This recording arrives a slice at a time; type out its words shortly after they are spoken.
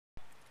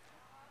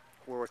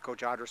We're with Coach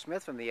Audra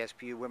Smith from the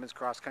SPU women's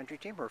cross country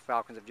team. Her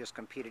Falcons have just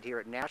competed here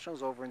at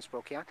Nationals over in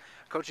Spokane.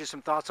 Coach, just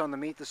some thoughts on the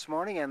meet this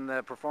morning and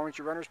the performance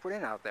your runners put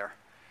in out there.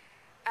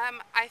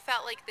 I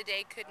felt like the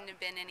day couldn't have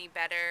been any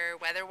better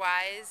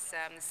weather-wise.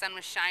 The sun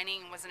was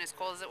shining, it wasn't as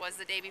cold as it was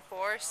the day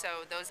before,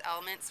 so those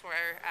elements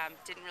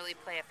didn't really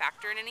play a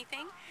factor in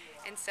anything.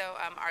 And so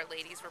our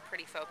ladies were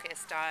pretty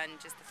focused on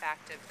just the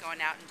fact of going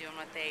out and doing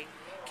what they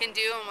can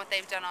do and what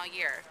they've done all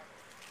year.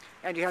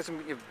 And you had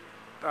some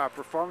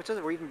performances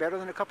that were even better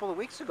than a couple of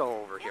weeks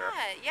ago over here.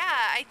 Yeah.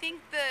 I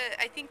think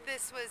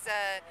this was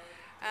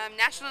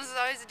Nationals is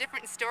always a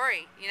different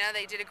story. You know,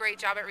 they did a great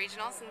job at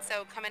regionals, and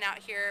so coming out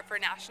here for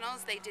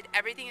Nationals, they did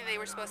everything that they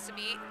were supposed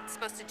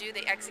to do.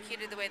 They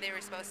executed the way they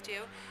were supposed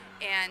to,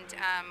 and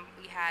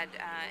we had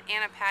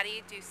Anna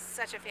Patty do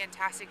such a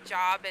fantastic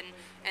job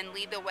and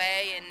lead the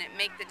way and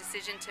make the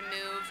decision to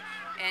move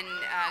and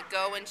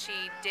go when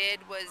she did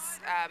was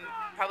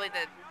probably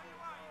the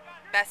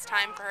best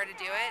time for her to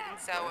do it, and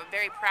so I'm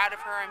very proud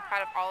of her and proud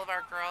of all of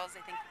our girls.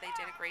 I think that they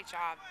did a great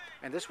job.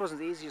 And this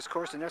wasn't the easiest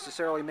course to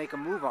necessarily make a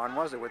move on,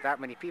 was it, with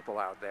that many people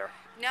out there?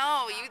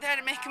 No, you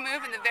had to make a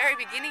move in the very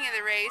beginning of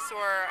the race,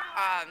 or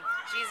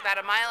geez,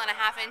 about a mile and a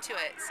half into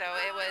it. So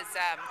it was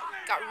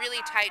got really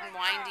tight and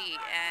windy,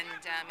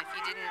 and if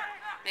you didn't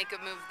make a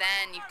move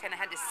then, you kind of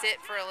had to sit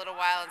for a little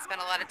while and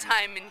spend a lot of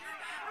time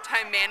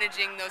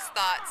managing those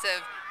thoughts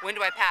of when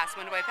do I pass,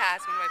 when do I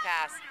pass, when do I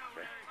pass.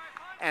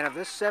 And of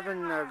this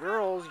 7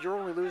 girls, you're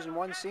only losing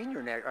 1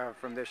 senior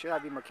from this year.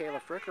 That'd be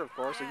Michaela Fricker, of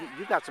course. So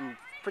you've got some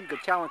pretty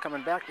good talent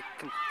coming back to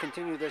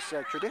continue this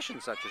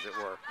tradition, such as it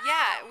were.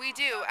 Yeah, we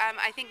do.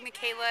 I think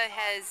Michaela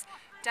has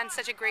done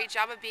such a great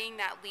job of being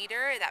that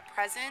leader, that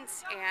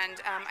presence, and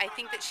I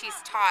think that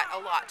she's taught a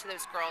lot to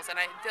those girls. And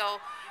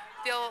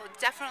they'll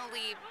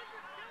definitely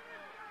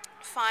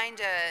find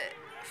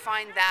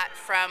that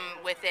from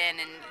within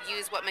and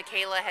use what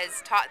Michaela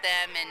has taught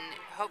them, and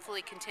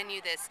hopefully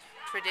continue this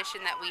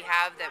tradition that we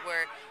have that we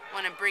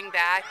want to bring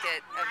back of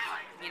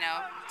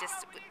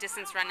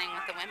distance running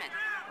with the women.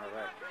 All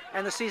right.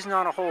 And the season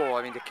on a whole,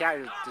 I mean,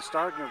 to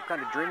start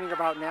kind of dreaming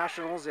about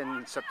Nationals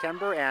in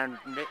September and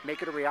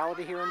make it a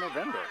reality here in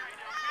November.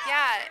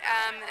 Yeah,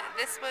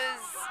 this was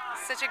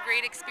such a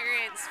great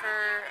experience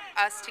for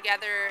us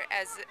together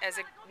as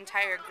an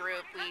entire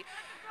group. We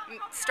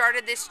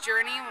started this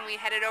journey when we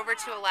headed over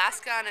to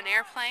Alaska on an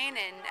airplane,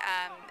 and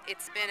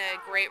it's been a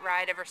great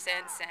ride ever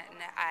since,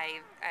 and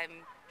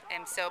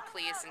I'm so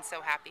pleased and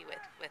so happy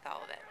with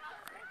all of it.